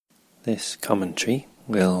This commentary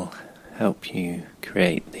will help you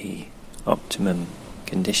create the optimum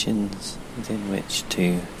conditions within which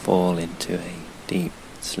to fall into a deep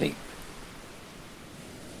sleep.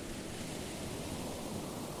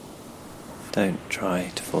 Don't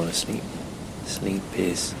try to fall asleep. Sleep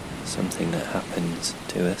is something that happens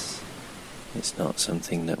to us. It's not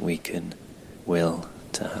something that we can will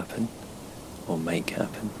to happen or make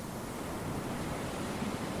happen.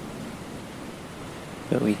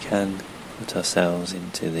 But we can put ourselves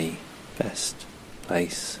into the best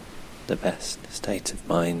place, the best state of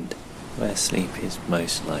mind where sleep is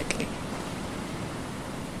most likely.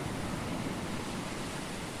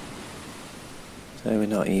 So we're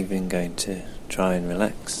not even going to try and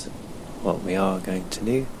relax. What we are going to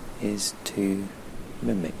do is to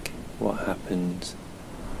mimic what happens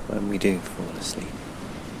when we do fall asleep.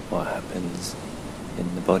 What happens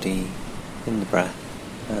in the body, in the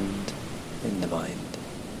breath, and in the mind.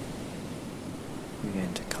 We're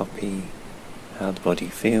going to copy how the body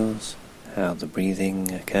feels, how the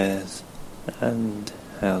breathing occurs, and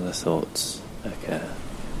how the thoughts occur.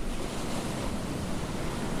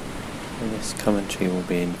 And this commentary will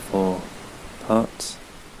be in 4 parts,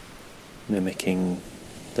 mimicking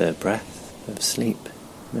the breath of sleep,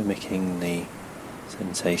 mimicking the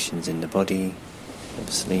sensations in the body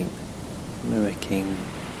of sleep, mimicking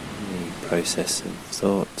the process of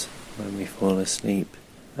thought when we fall asleep,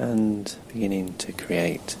 and beginning to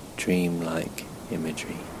create dream-like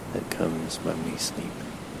imagery that comes when we sleep.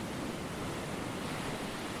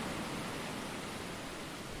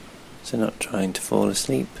 So not trying to fall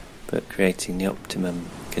asleep, but creating the optimum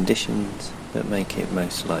conditions that make it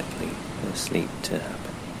most likely for sleep to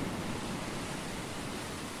happen.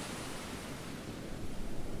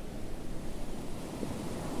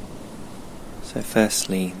 So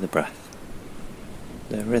firstly, the breath.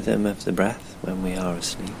 The rhythm of the breath when we are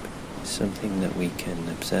asleep is something that we can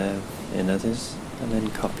observe in others and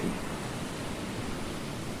then copy.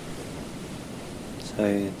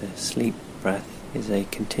 So the sleep breath is a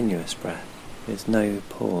continuous breath. There's no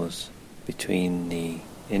pause between the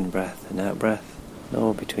in-breath and out-breath,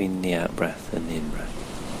 nor between the out-breath and the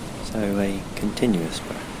in-breath. So a continuous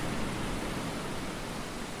breath.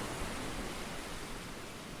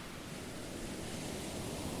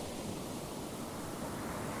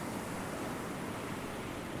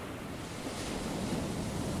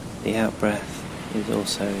 The out-breath is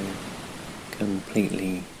also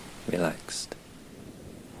completely relaxed.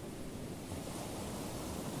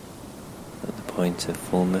 At the point of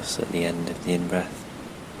fullness at the end of the in-breath,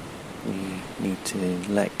 we need to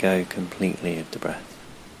let go completely of the breath.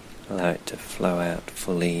 Allow it to flow out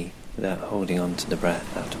fully without holding on to the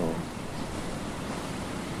breath at all.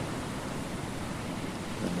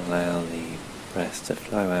 And allow the breath to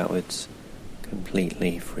flow outwards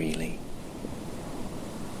completely freely.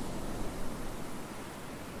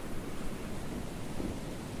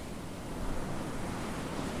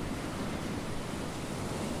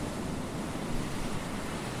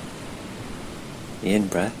 The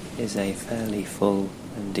in-breath is a fairly full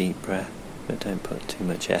and deep breath, but don't put too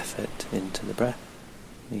much effort into the breath.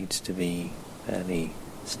 It needs to be fairly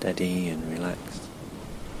steady and relaxed.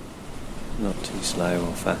 Not too slow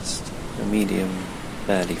or fast. A medium,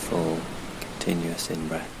 fairly full, continuous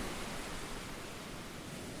in-breath.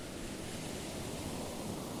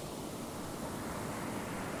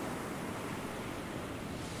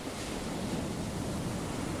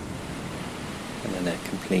 And then a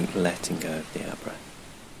complete letting go of the out-breath.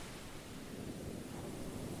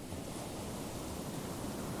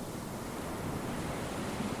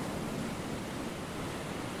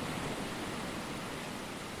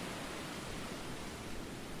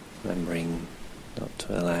 Remembering not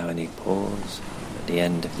to allow any pause at the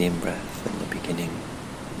end of the in-breath and the beginning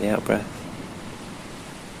of the out-breath.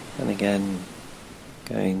 And again,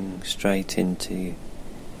 going straight into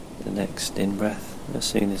the next in-breath as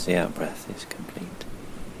soon as the out-breath is complete.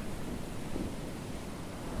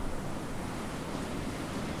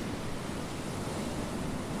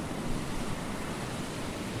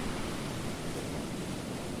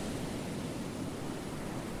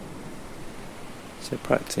 So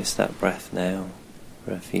practice that breath now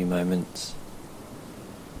for a few moments.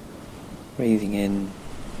 Breathing in,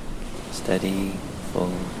 steady,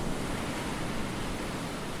 full.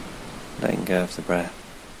 Letting go of the breath.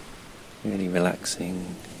 Really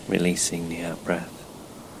relaxing, releasing the out-breath.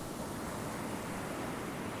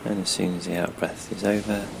 And as soon as the out-breath is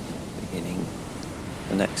over, beginning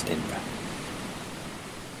the next in-breath.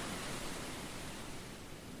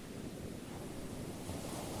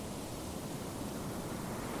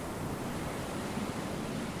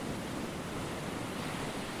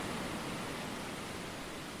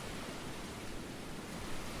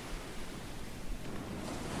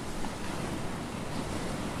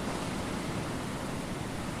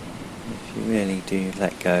 do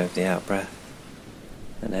let go of the out-breath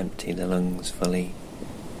and empty the lungs fully,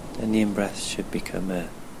 then the in-breath should become an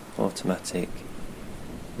automatic,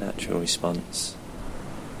 natural response.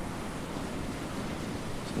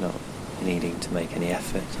 So not needing to make any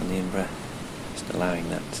effort on the in-breath, just allowing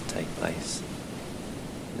that to take place,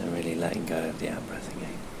 and then really letting go of the out-breath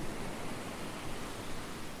again.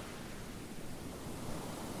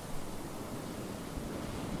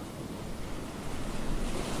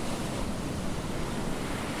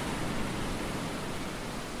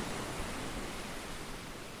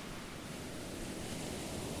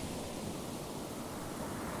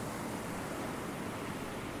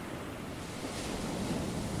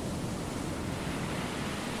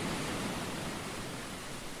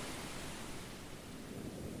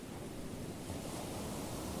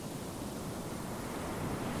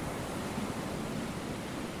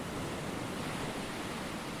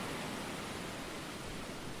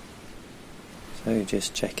 So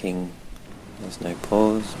just checking there's no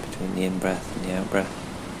pause between the in-breath and the out-breath.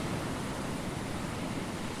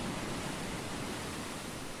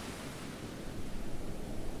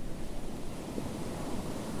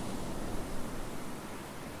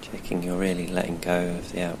 Checking you're really letting go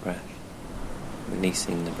of the out-breath,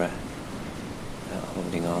 releasing the breath without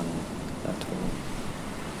holding on at all.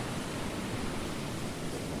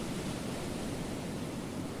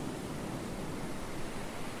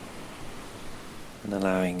 And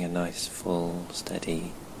allowing a nice full,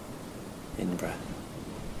 steady in-breath.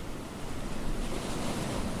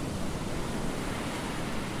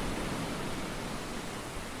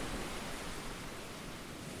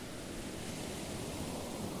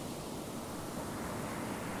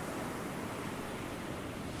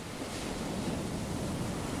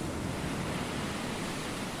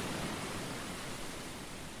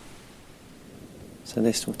 So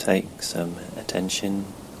this will take some attention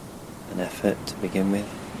and effort to begin with,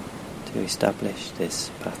 to establish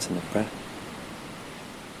this pattern of breath.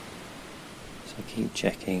 So keep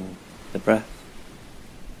checking the breath,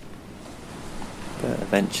 but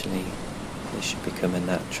eventually this should become a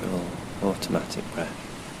natural, automatic breath.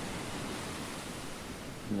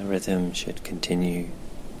 And the rhythm should continue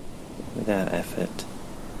without effort,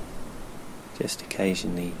 just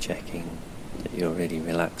occasionally checking that you're really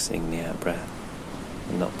relaxing the out-breath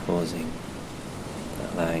and not pausing,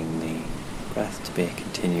 allowing the breath to be a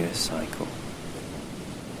continuous cycle.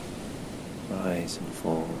 Rise and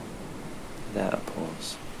fall without a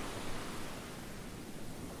pause.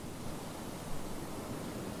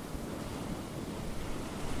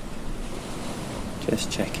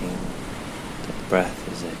 Just checking that the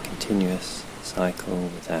breath is a continuous cycle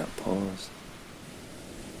without pause,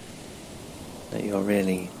 that you're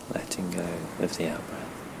really letting go of the out-breath.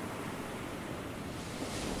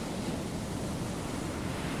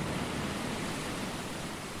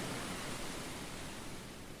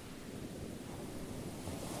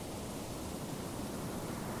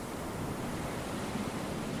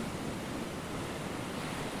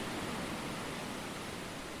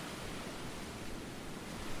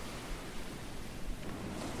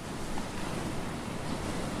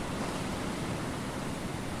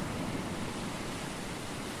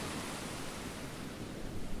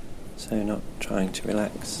 So not trying to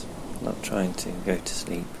relax, not trying to go to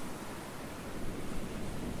sleep,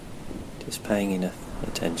 just paying enough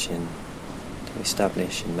attention to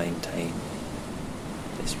establish and maintain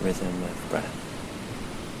this rhythm of breath,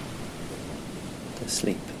 the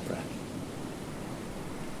sleep breath,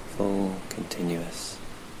 full, continuous,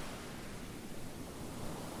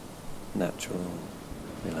 natural,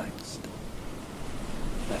 relaxed,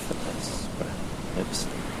 effortless breath of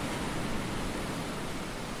sleep.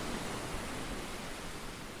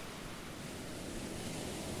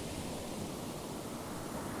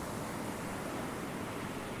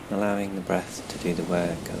 Allowing the breath to do the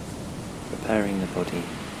work of preparing the body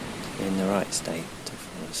to be in the right state to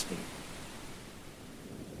fall asleep.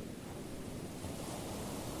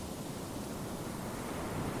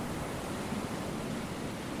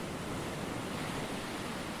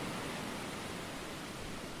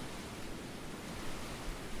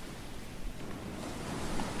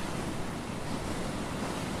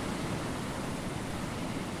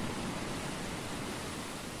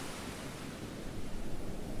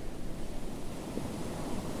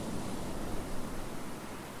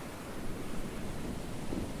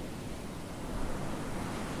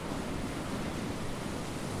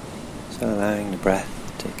 So allowing the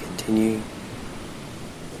breath to continue.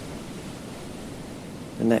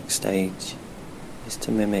 The next stage is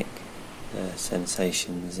to mimic the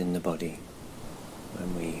sensations in the body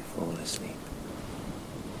when we fall asleep.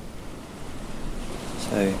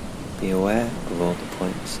 So Be aware of all the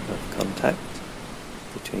points of contact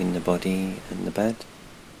between the body and the bed.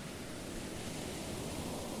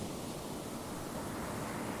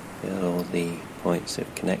 Feel all the points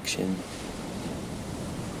of connection.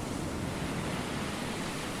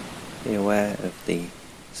 Be aware of the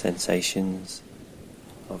sensations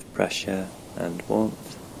of pressure and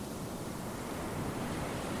warmth.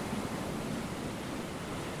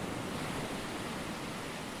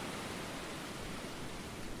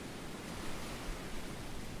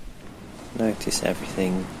 Notice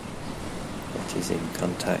everything that is in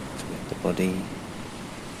contact with the body,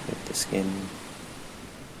 with the skin,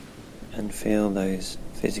 and feel those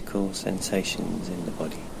physical sensations in the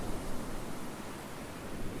body.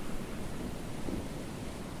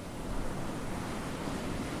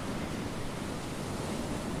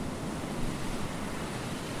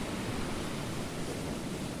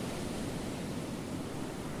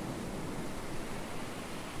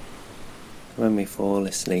 When we fall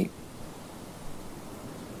asleep,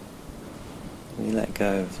 we let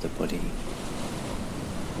go of the body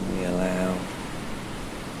and we allow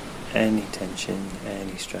any tension,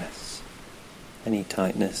 any stress, any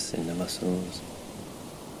tightness in the muscles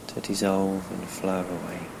to dissolve and flow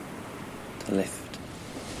away, to lift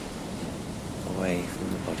away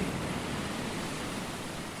from the body.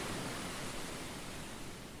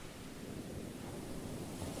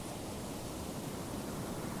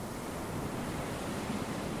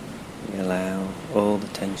 We allow all the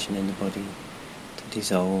tension in the body to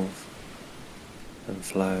dissolve and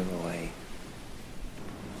flow away.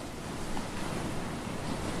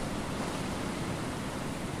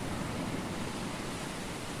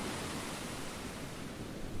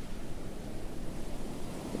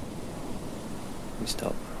 We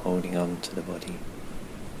stop holding on to the body.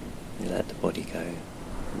 We let the body go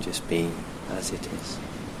and just be as it is.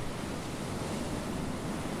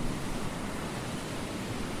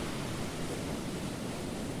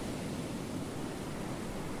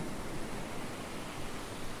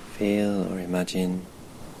 Feel or imagine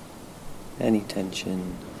any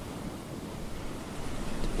tension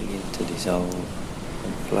to begin to dissolve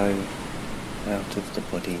and flow out of the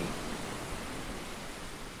body.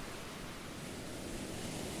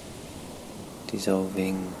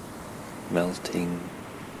 Dissolving, melting,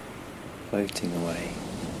 floating away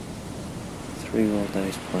through all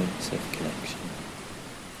those points of connection.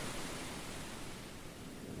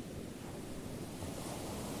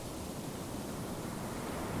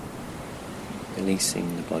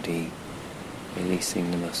 Releasing the body, releasing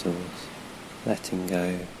the muscles, letting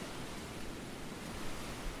go,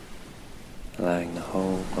 allowing the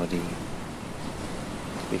whole body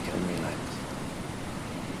to become relaxed.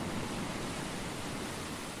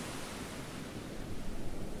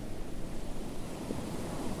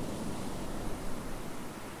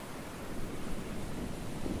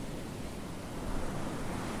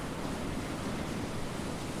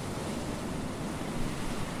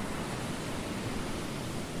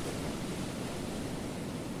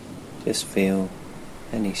 Just feel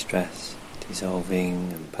any stress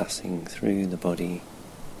dissolving and passing through the body,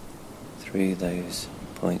 through those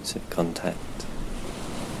points of contact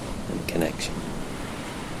and connection.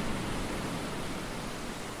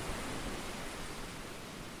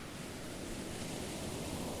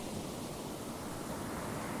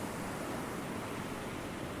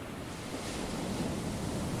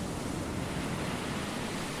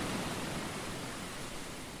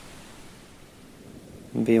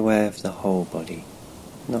 And be aware of the whole body,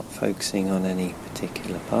 not focusing on any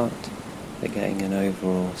particular part, but getting an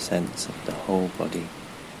overall sense of the whole body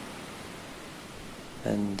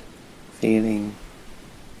and feeling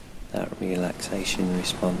that relaxation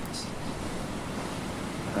response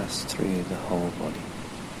pass through the whole body.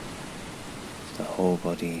 The whole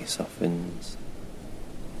body softens,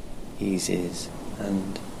 eases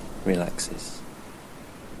and relaxes.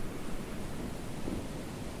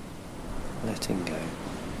 Letting go.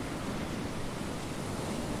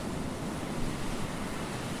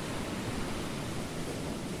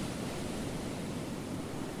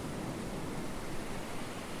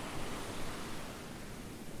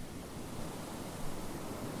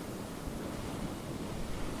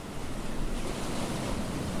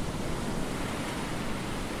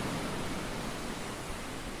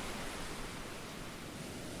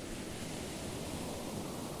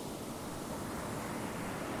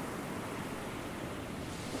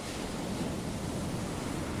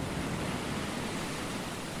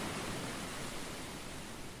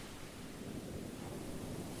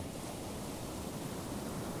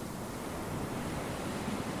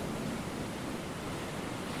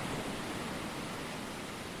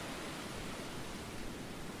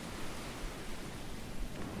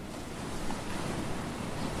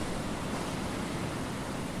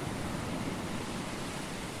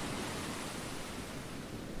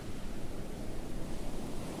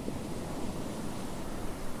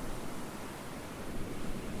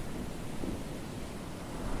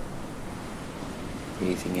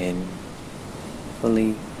 breathing in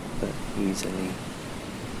fully but easily,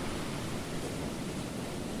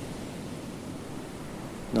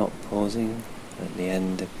 not pausing at the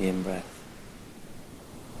end of the in-breath,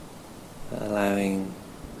 but allowing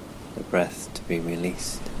the breath to be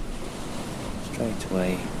released straight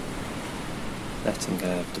away, letting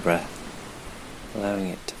go of the breath, allowing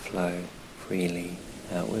it to flow freely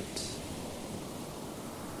outwards.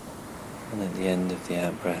 And at the end of the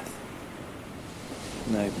out-breath,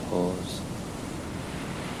 no pause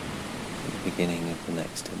at the beginning of the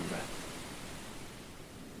next in-breath.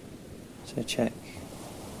 So check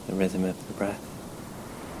the rhythm of the breath,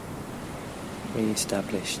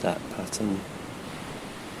 re-establish that pattern.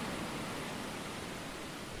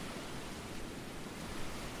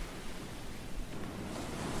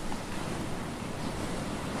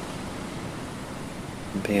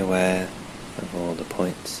 And be aware of all the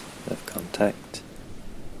points of contact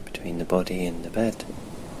between the body and the bed.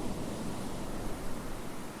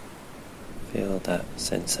 Feel that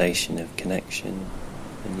sensation of connection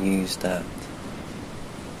and use that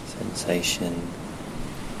sensation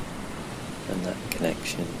and that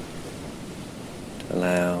connection to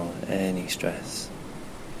allow any stress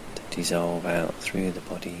to dissolve out through the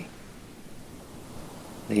body,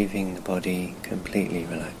 leaving the body completely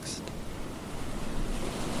relaxed.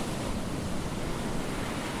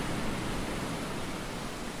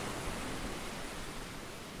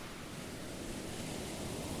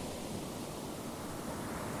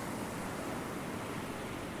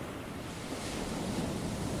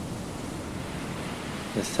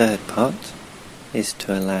 The third part is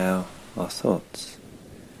to allow our thoughts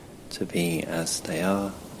to be as they are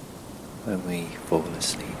when we fall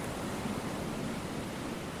asleep.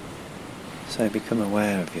 So become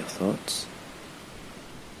aware of your thoughts.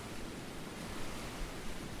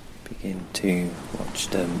 Begin to watch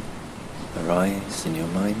them arise in your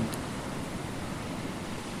mind.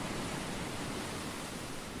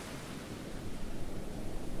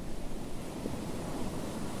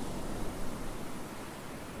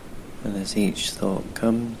 And as each thought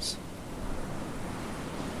comes,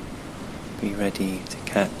 be ready to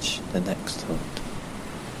catch the next thought.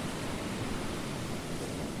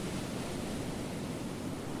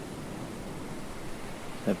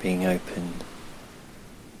 So being open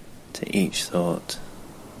to each thought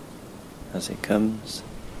as it comes,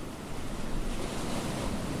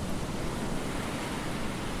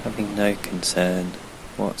 having no concern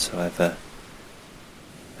whatsoever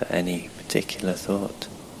for any particular thought,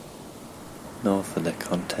 nor for the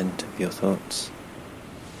content of your thoughts.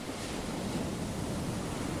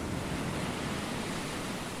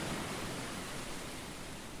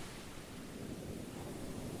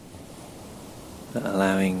 But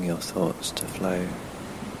allowing your thoughts to flow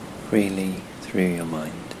freely through your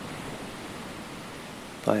mind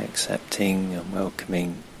by accepting and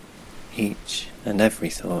welcoming each and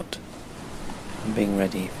every thought and being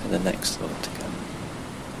ready for the next thought to come.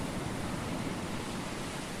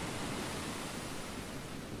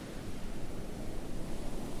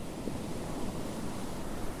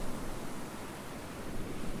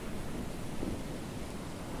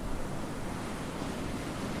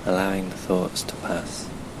 Allowing the thoughts to pass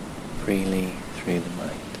freely through the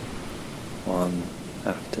mind, one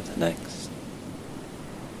after the next.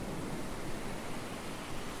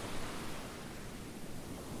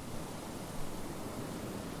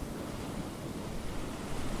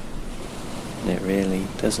 And it really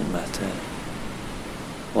doesn't matter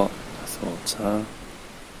what the thoughts are,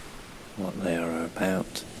 what they are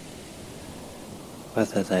about,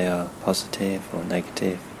 whether they are positive or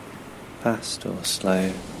negative, fast or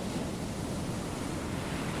slow,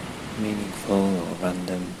 meaningful or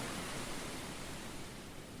random.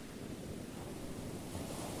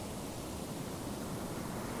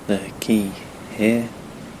 The key here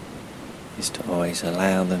is to always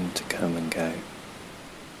allow them to come and go,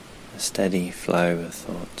 a steady flow of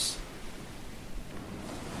thoughts.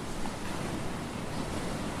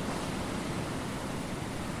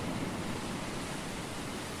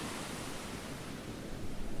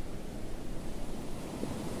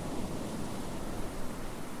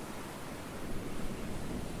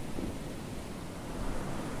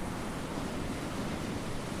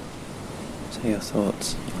 So your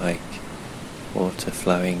thoughts are like water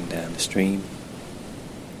flowing down the stream,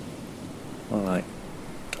 or like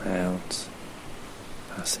clouds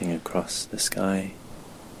passing across the sky.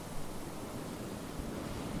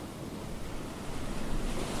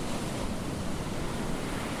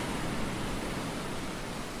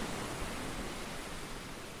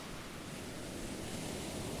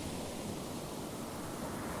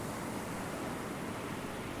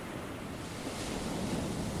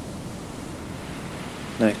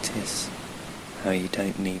 Notice how you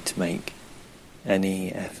don't need to make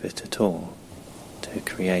any effort at all to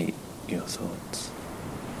create your thoughts.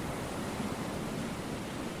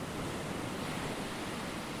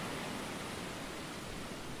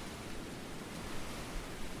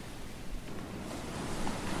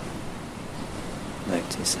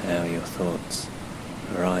 Notice how your thoughts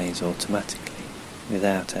arise automatically,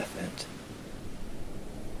 without effort.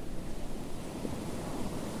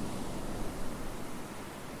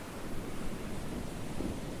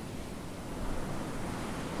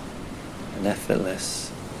 An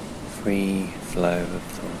effortless, free flow of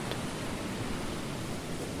thought.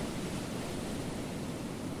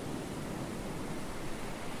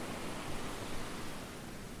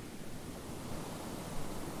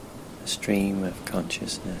 A stream of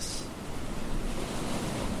consciousness.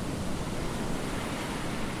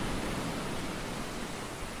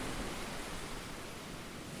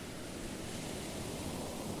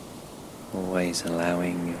 Always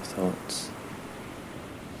allowing your thoughts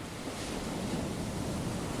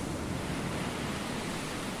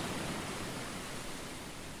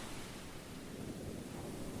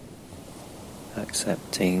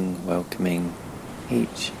accepting, welcoming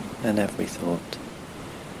each and every thought,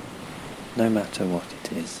 no matter what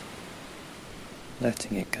it is,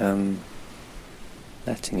 letting it come,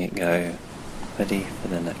 letting it go, ready for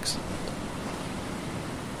the next thought.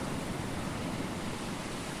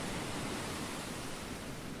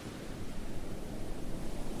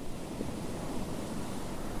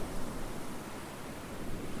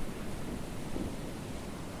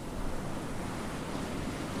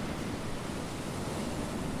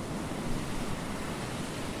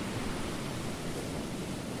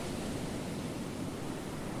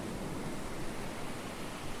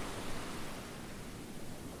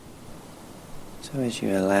 So as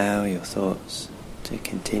you allow your thoughts to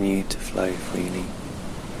continue to flow freely,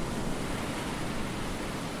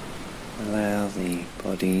 allow the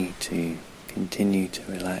body to continue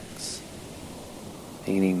to relax,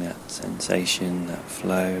 feeling that sensation, that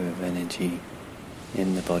flow of energy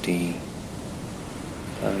in the body,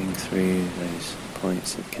 flowing through those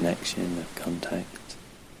points of connection, of contact.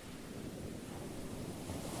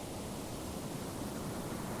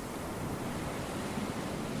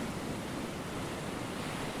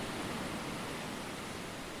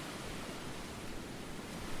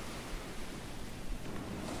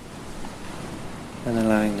 And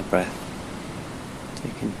allowing the breath to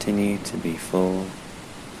continue to be full,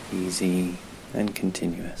 easy and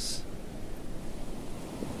continuous.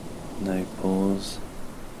 No pause,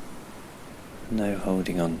 no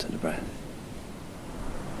holding on to the breath.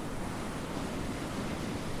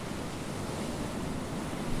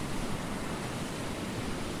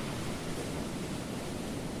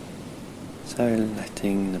 So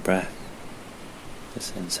letting the breath, the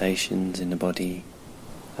sensations in the body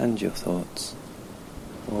and your thoughts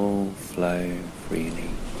all flow freely.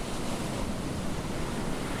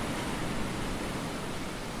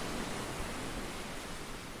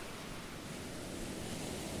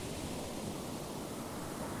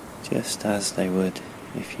 Just as they would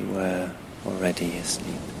if you were already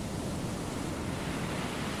asleep.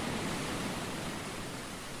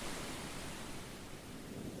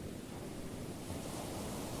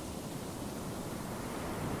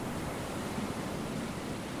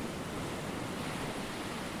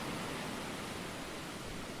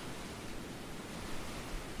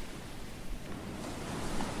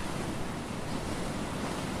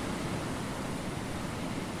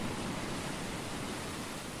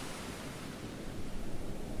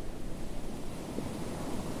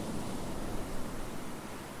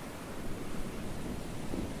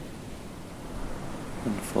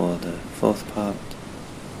 And for the fourth part,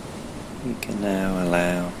 you can now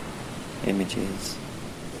allow images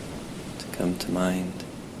to come to mind,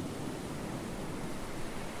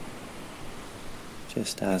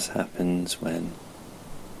 just as happens when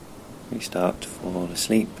we start to fall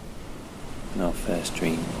asleep and our first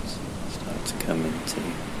dreams start to come into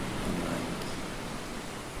our minds.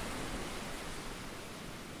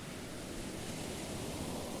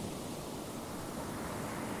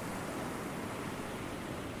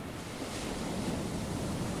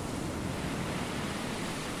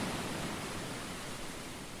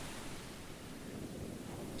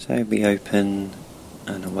 So be open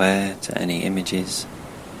and aware to any images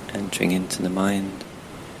entering into the mind,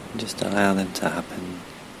 and just allow them to happen.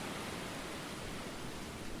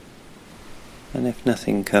 And if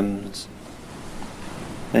nothing comes,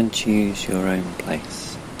 then choose your own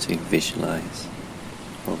place to visualize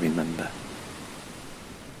or remember.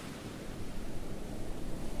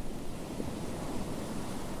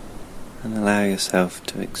 and allow yourself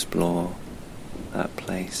to explore that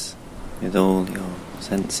place with all your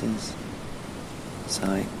senses: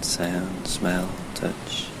 sight, sound, smell,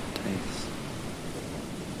 touch, taste.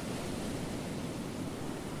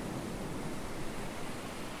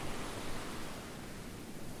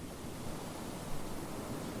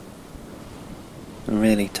 And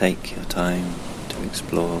really take your time to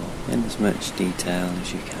explore in as much detail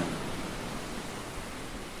as you can.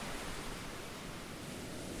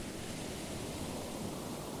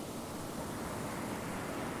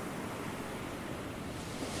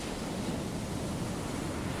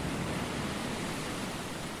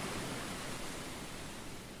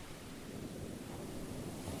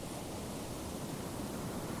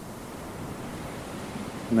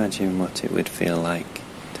 Imagine what it would feel like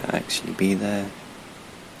to actually be there.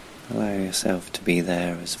 Allow yourself to be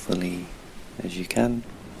there as fully as you can.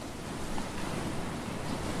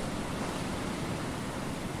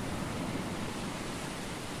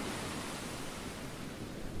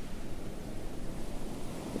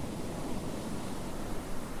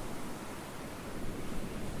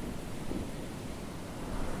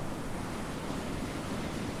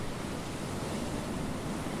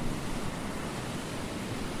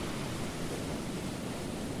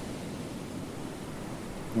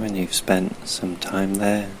 When you've spent some time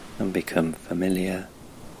there and become familiar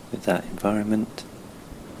with that environment,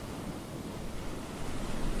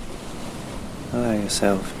 allow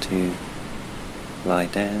yourself to lie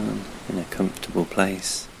down in a comfortable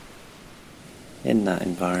place in that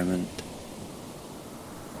environment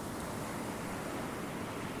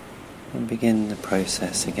and begin the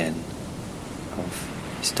process again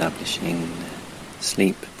of establishing the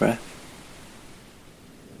sleep breath.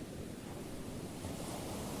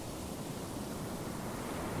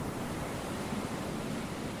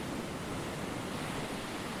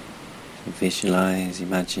 Visualize,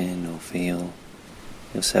 imagine or feel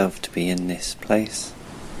yourself to be in this place,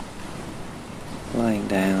 lying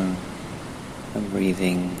down and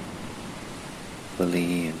breathing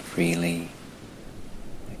fully and freely,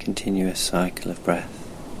 a continuous cycle of breath,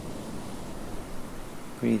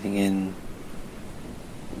 breathing in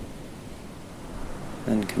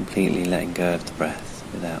and completely letting go of the breath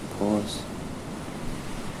without pause,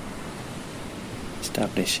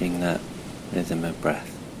 establishing that rhythm of breath.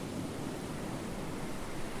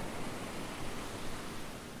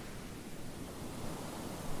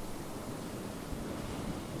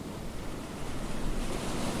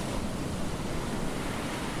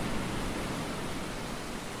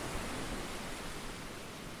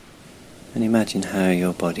 And imagine how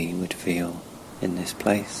your body would feel in this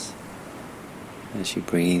place as you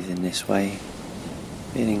breathe in this way,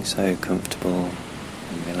 feeling so comfortable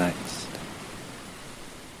and relaxed.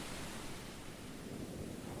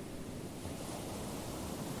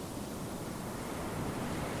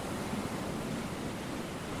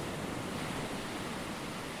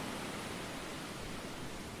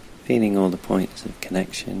 Feeling all the points of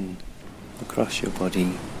connection across your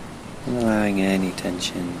body and allowing any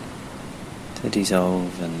tension to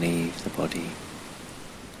dissolve and leave the body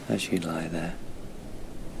as you lie there.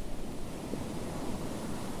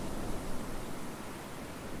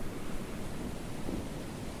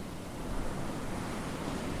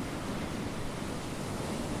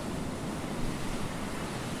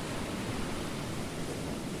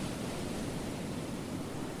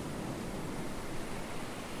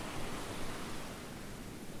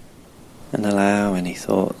 And allow any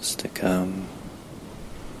thoughts to come.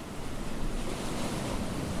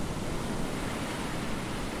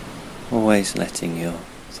 Always letting your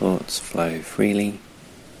thoughts flow freely.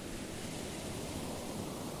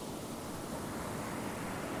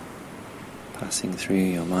 Passing through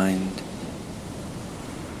your mind.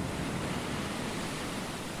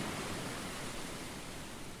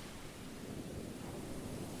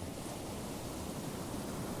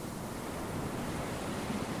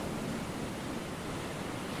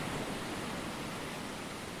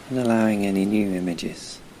 And allowing any new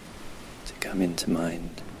images to come into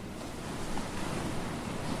mind.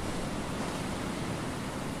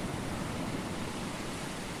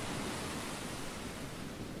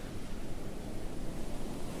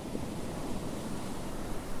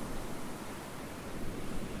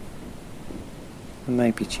 And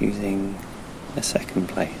maybe choosing a second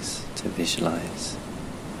place to visualize,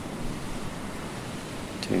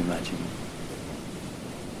 to imagine.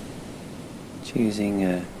 Choosing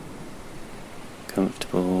a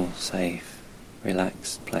comfortable, safe,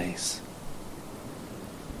 relaxed place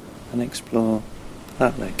and explore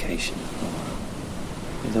that location for a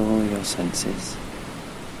while with all your senses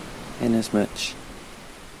in as much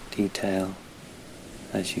detail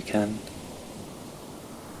as you can.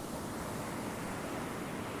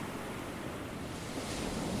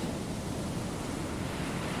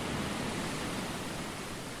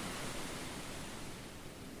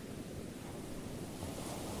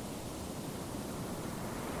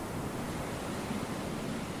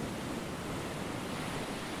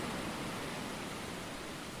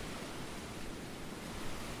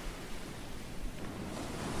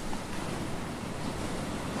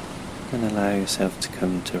 And allow yourself to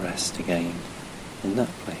come to rest again in that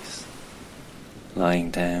place,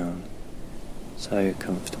 lying down, so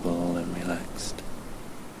comfortable and relaxed.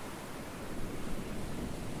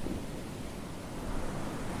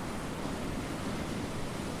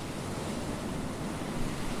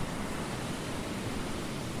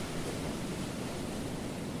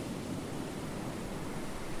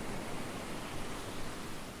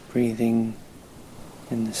 Breathing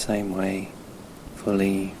in the same way,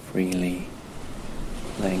 fully, freely,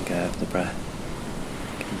 letting go of the breath,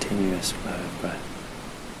 continuous flow of breath.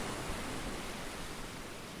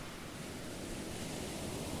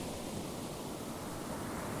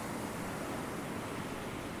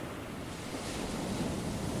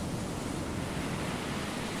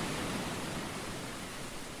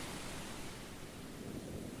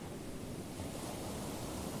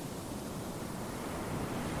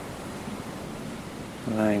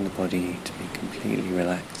 Allowing the body to be completely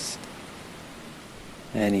relaxed,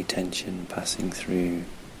 any tension passing through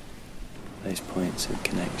those points of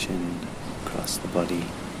connection across the body.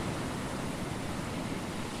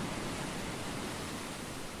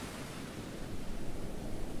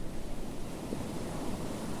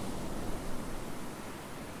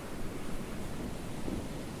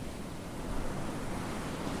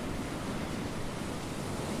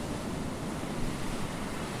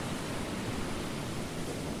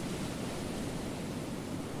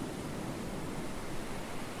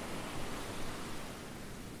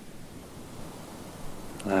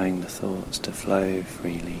 Allowing the thoughts to flow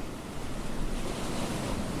freely.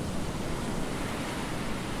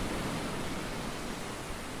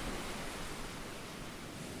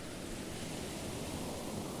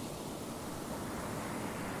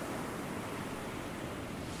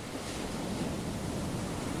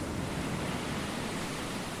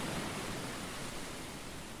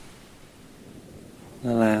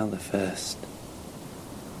 And allow the first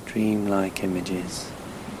dream-like images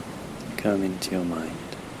to come into your mind.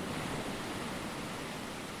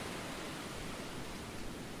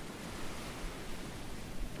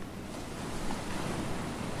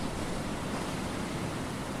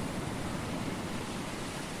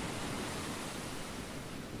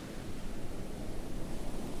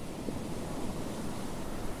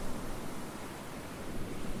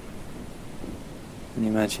 And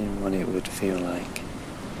imagine what it would feel like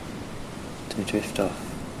to drift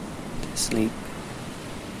off to sleep.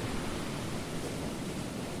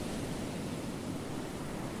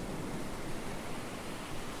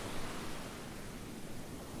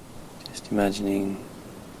 Just imagining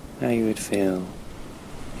how you would feel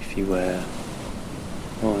if you were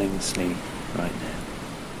falling asleep right now.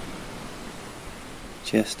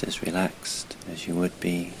 Just as relaxed as you would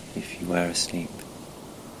be if you were asleep.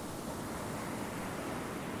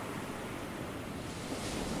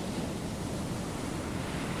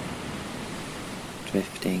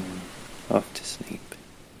 Drifting off to sleep.